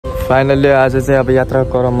Finally आज चाहिँ अब यात्रा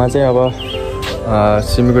क्रममा चाहिँ अब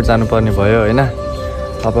सिमिकोट जानुपर्ने भयो हैन।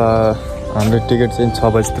 अब हाम्रो टिकट चाहिँ 6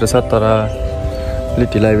 बजीतिर छ, तर अलि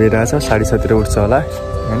ढिलाइ भइरहेछ, 7:30 उठ्छ होला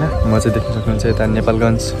हैन। म चाहिँ देख्न सक्नुहुन्छ यता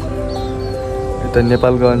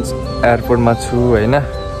नेपालगञ्ज एयरपोर्टमा छु हैन,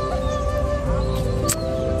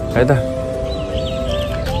 है त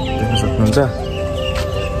देख्न सक्नुहुन्छ।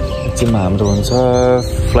 एकछिनमा हाम्रो हुन्छ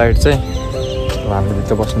फ्लाइट चाहिँ, हामीले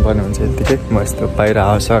भित्र बस्नुपर्ने हुन्छ यतिकै। म यस्तो बाहिर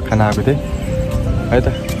हावा खाना आएको थिएँ है त,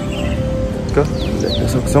 देख्न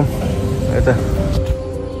सक्छौँ है त।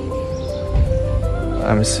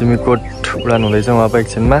 हामी सिमिकोट उडान हुँदैछौँ अब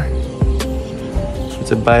एकछिनमा।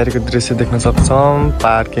 चाहिँ बाहिरको दृश्य देख्न सक्छौँ,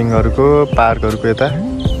 पार्कहरूको यता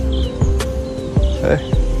है।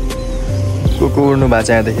 को उड्नु भएको छ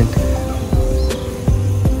यहाँदेखि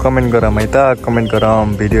कमेन्ट गरौँ है त, कमेन्ट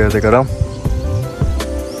गरौँ, भिडियो हेर्दै गरौँ।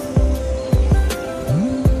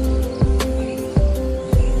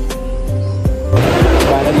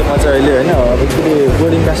 फाइनली म चाहिँ अहिले होइन अब फेरि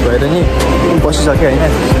बोर्डिङ पास भएर नि बसिसकेँ होइन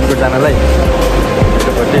सिमिकोट जानलाई।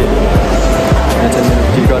 यतापट्टि यहाँ चाहिँ मेरो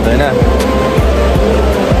टिकट होइन,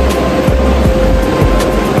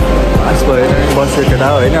 पास भएर नि बसेको केटा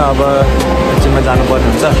होइन। अब एकछिनमा जानुपर्ने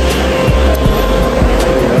हुन्छ।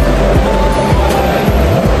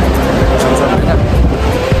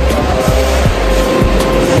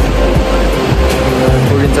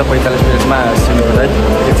 पुगिन्छ 45 मिनटमा सिमिकोट है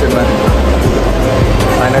एकछिनमा।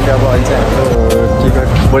 फाइनली अब अहिले चाहिँ हाम्रो टिकट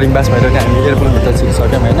बोर्डिङ पास भएर नि हामी एयरपोर्टभित्र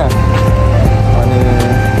छिरिसक्यौँ होइन। अनि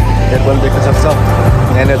एयरपोर्ट देख्न सक्छौँ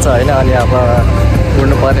यहाँनिर छ होइन। अनि अब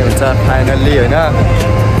उड्नुपर्ने हुन्छ फाइनल्ली होइन।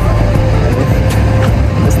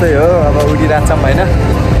 यस्तै हो, अब उडिरहेछौँ होइन,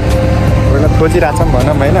 उड्न खोजिरहेछौँ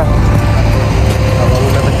भनौँ होइन। अब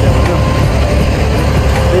उड्न त के हुन्छ,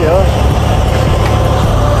 त्यही हो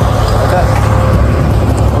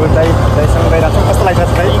दाइसँग गइरहेछौँ। कस्तो लाग्छ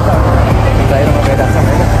दाइ? दाइरोमा गइरहेछौँ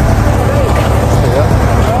होइन, त्यही हो।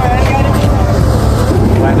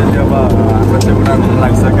 फाइनली अब हाम्रो चाहिँ उडान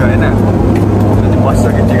लागिसक्यो होइन।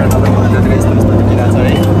 बसिसक्यो, टिकट नभएको जतिलाई यस्तो देखिरहेको छ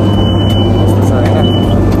है, यस्तो छ होइन।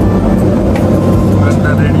 उडान त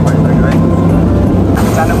रेडी भइसक्यो है,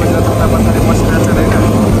 जानु खोजेर थप्दा बस्दाखेरि बसिरहेको छ होइन,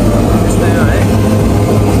 यस्तै हो है।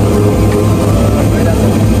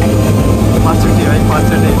 फर्स्टचोटि है,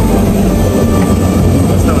 फर्स्टचोटि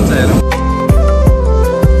कस्तो हुन्छ हेरौँ।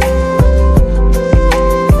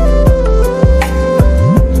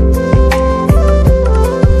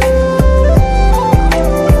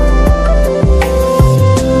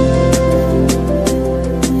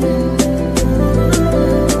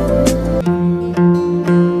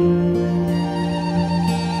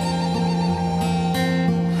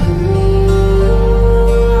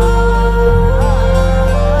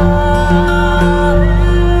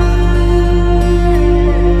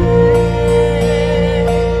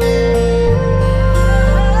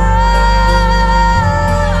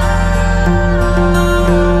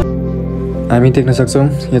 हामी देख्न सक्छौँ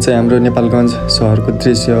यो चाहिँ हाम्रो नेपालगञ्ज सहरको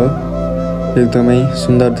दृश्य हो। एकदमै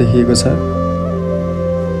सुन्दर देखिएको छ।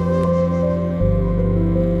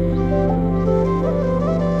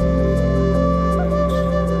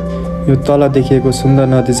 यो तल देखिएको सुन्दर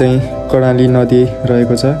नदी चाहिँ कर्णाली नदी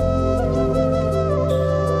रहेको छ।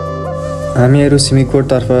 हामीहरू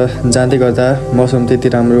सिमिकोटतर्फ जाँदै गर्दा मौसम त्यति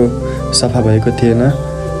राम्रो सफा भएको थिएन,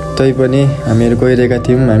 तैपनि हामीहरू गइरहेका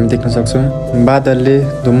थियौँ। हामी देख्न सक्छौँ बादलले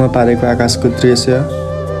धुम्म पारेको आकाशको दृश्य।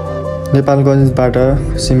 नेपालगञ्जबाट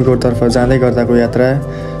सिमिकोटतर्फ जाँदै गर्दाको यात्रा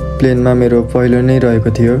प्लेनमा मेरो पहिलो नै रहेको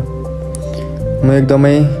थियो। म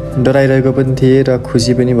एकदमै डराइरहेको पनि थिएँ र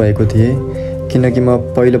खुसी पनि भएको थिएँ, किनकि म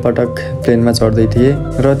पहिलोपटक प्लेनमा चढ्दै थिएँ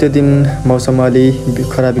र त्यो दिन मौसम अलि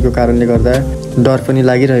खराबीको कारणले गर्दा डर पनि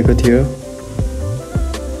लागिरहेको थियो।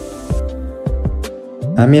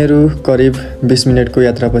 हामीहरू करिब 20 मिनटको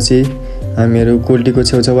यात्रापछि हामीहरू कोल्टीको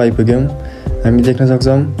छेउछाउ आइपुग्यौँ। हामी देख्न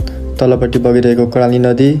सक्छौँ तलपट्टि बगिरहेको कर्णाली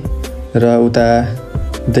नदी र उता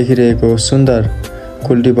देखिरहेको सुन्दर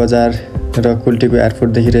कोल्टी बजार र कोल्टीको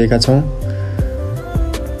एयरपोर्ट देखिरहेका छौँ।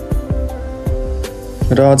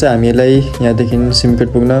 र चाहिँ हामीलाई यहाँदेखि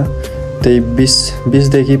सिमिकोट पुग्न त्यही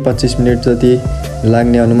 20देखि 25 मिनट जति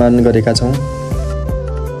लाग्ने अनुमान गरेका छौँ।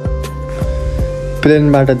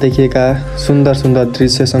 प्लेनबाट देखिएका सुन्दर सुन्दर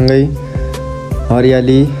दृश्यसँगै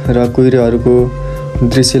हरियाली र कुहिरोहरूको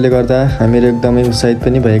दृश्यले गर्दा हामीहरू एकदमै उत्साहित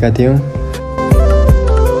पनि भएका थियौँ।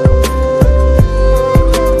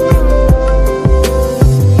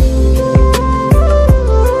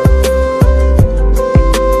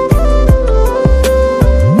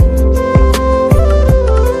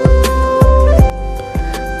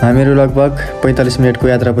 हामीहरू लगभग 45 मिनटको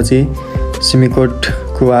यात्रापछि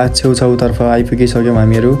सिमिकोटको छेउछाउतर्फ आइपुगिसक्यौँ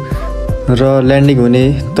हामीहरू। र ल्यान्डिङ हुने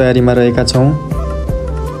तयारीमा रहेका छौँ।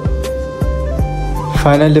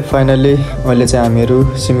 फाइनल्ली अहिले चाहिँ हामीहरू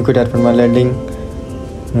सिमिकोट एयरपोर्टमा ल्यान्डिङ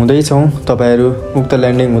हुँदैछौँ। तपाईँहरू उक्त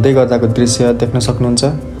ल्यान्डिङ हुँदै गर्दाको दृश्य देख्न सक्नुहुन्छ।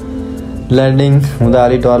 ल्यान्डिङ हुँदा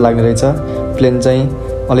अलिक डर लाग्ने रहेछ। प्लेन चाहिँ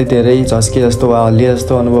अलिक धेरै झस्के जस्तो वा हल्लिए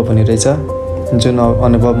जस्तो अनुभव हुने रहेछ, जुन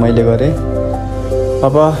अनुभव मैले गरेँ।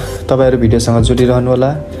 अब तपाईँहरू भिडियोसँग जोडिरहनु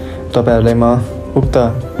होला। तपाईँहरूलाई म उक्त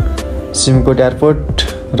सिमिकोट एयरपोर्ट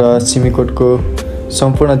र सिमिकोटको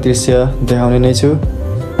सम्पूर्ण दृश्य देखाउने नै छु।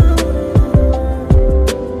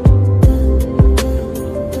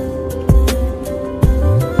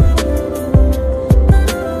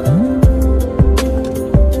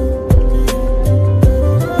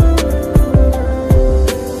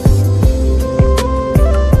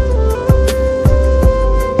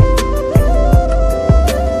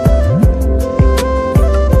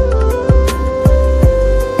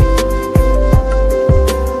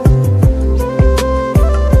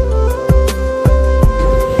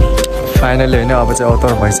 फाइनली होइन, अब चाहिँ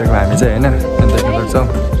अवतरण भइसक्यो हामी चाहिँ होइन। देख्न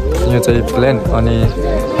सक्छौँ यो चाहिँ प्लेन, अनि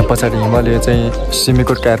पछाडि हिमाल, यो चाहिँ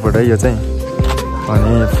सिमिकोटको एयरपोर्ट है यो चाहिँ।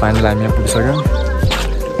 अनि फाइनल हामी यहाँ पुगिसक्यौँ।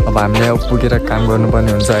 अब हामीले यहाँ पुगेर काम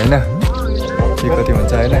गर्नुपर्ने हुन्छ होइन, के कति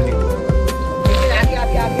हुन्छ होइन,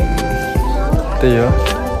 त्यही हो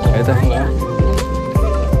है त।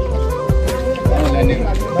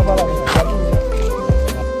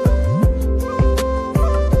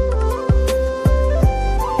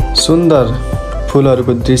 सुन्दर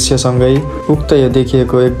फुलहरूको दृश्यसँगै उक्त यो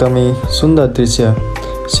देखिएको एकदमै सुन्दर दृश्य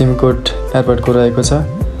सिमिकोट एयरपोर्टको रहेको छ।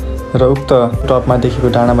 र उक्त टपमा देखेको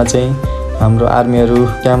डाँडामा चाहिँ हाम्रो आर्मीहरू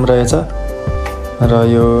क्याम्प रहेछ। र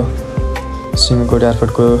यो सिमिकोट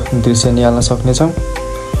एयरपोर्टको दृश्य निहाल्न सक्नेछौँ।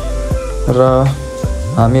 र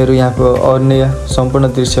हामीहरू यहाँको अन्य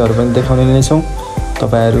सम्पूर्ण दृश्यहरू पनि देखाउने नै छौँ।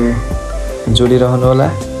 तपाईँहरू जोडिरहनु होला।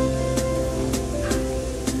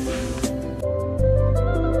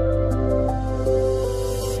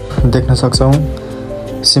 देख्न सक्छौँ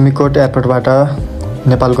सिमिकोट एयरपोर्टबाट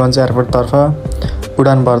नेपालगञ्ज एयरपोर्टतर्फ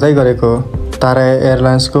उडान भर्दै गरेको तारा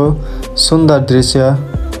एयरलाइन्सको सुन्दर दृश्य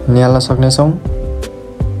निहाल्न सक्नेछौँ।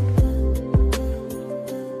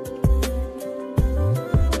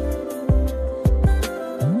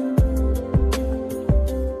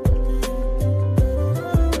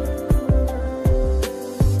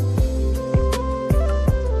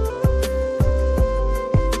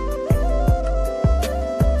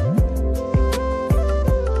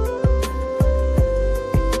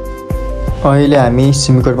 अहिले हामी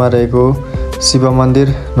सिमिकोटमा रहेको शिव मन्दिर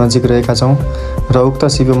नजिक रहेका छौँ। र उक्त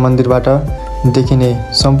शिव मन्दिरबाट देखिने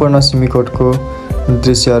सम्पूर्ण सिमिकोटको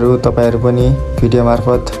दृश्यहरू तपाईँहरू पनि भिडियो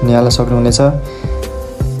मार्फत निहाल्न सक्नुहुनेछ।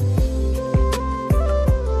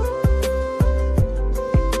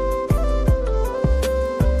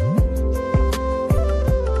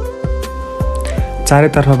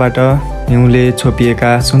 चारैतर्फबाट हिउँले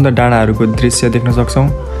छोपिएका सुन्दर डाँडाहरूको दृश्य देख्न सक्छौँ।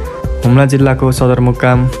 हुम्ला जिल्लाको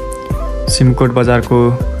सदरमुकाम सिमिकोट बजारको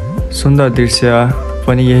सुन्दर दृश्य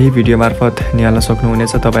पनि यही भिडियो मार्फत निहाल्न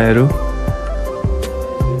सक्नुहुनेछ तपाईँहरू।